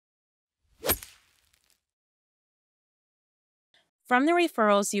From the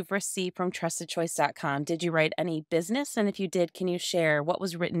referrals you've received from TrustedChoice.com, did you write any business? And if you did, can you share what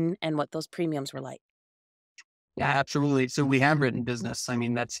was written and what those premiums were like? Yeah, absolutely. So we have written business. I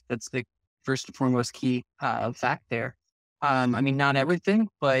mean, that's the first and foremost key fact there. I mean, not everything,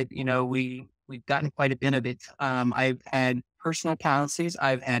 but we've gotten quite a bit of it. I've had personal policies.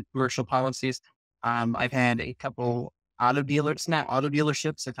 I've had commercial policies. I've had a couple auto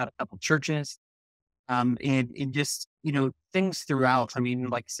dealerships. I've had a couple churches. And just things throughout. I mean,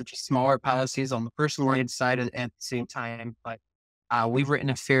 like such smaller policies on the personal oriented side at the same time, but we've written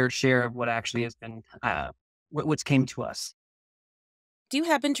a fair share of what actually has been what's came to us. Do you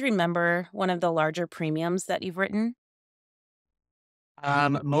happen to remember one of the larger premiums that you've written?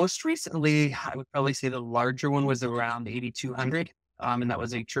 Most recently, I would probably say the larger one was around 8,200, and that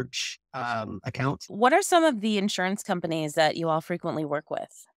was a church account. What are some of the insurance companies that you all frequently work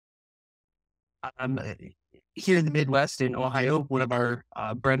with? Um, uh, Here in the Midwest in Ohio, one of our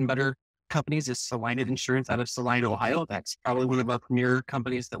bread and butter companies is Salina Insurance out of Salina, Ohio. That's probably one of our premier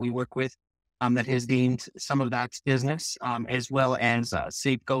companies that we work with that has gained some of that business, as well as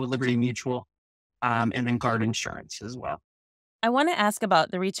Safeco, Liberty Mutual, and then Guard Insurance as well. I want to ask about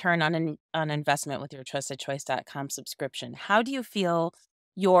the return on investment with your TrustedChoice.com subscription. How do you feel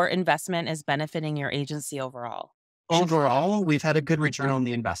your investment is benefiting your agency overall? Overall, we've had a good return on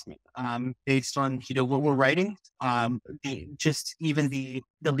the investment based on what we're writing. Just even the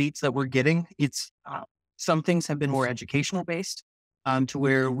leads that we're getting, it's some things have been more educational based to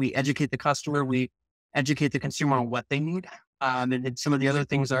where we educate the customer, we educate the consumer on what they need. And then some of the other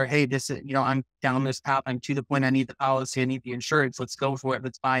things are, hey, this is, I'm down this path. I'm to the point. I need the policy. I need the insurance. Let's go for it.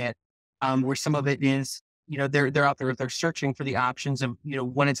 Let's buy it. Where some of it is, they're out there. They're searching for the options of,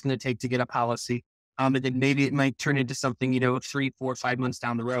 what it's going to take to get a policy. And then maybe it might turn into something, 3, 4, 5 months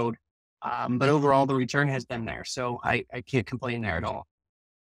down the road. But overall, the return has been there. So I can't complain there at all.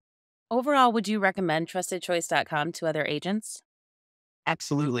 Overall, would you recommend TrustedChoice.com to other agents?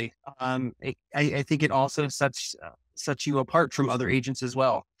 Absolutely. I think it also sets you apart from other agents as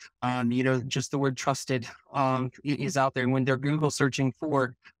well. Just the word trusted is out there. And when they're Google searching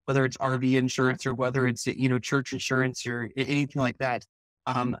for whether it's RV insurance or whether it's, church insurance or anything like that,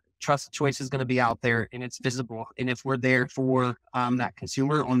 Trusted Choice is going to be out there and it's visible. And if we're there for that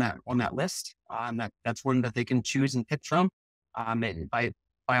consumer on that list, that's one that they can choose and pick from. And by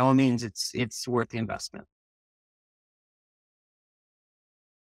all means, it's worth the investment.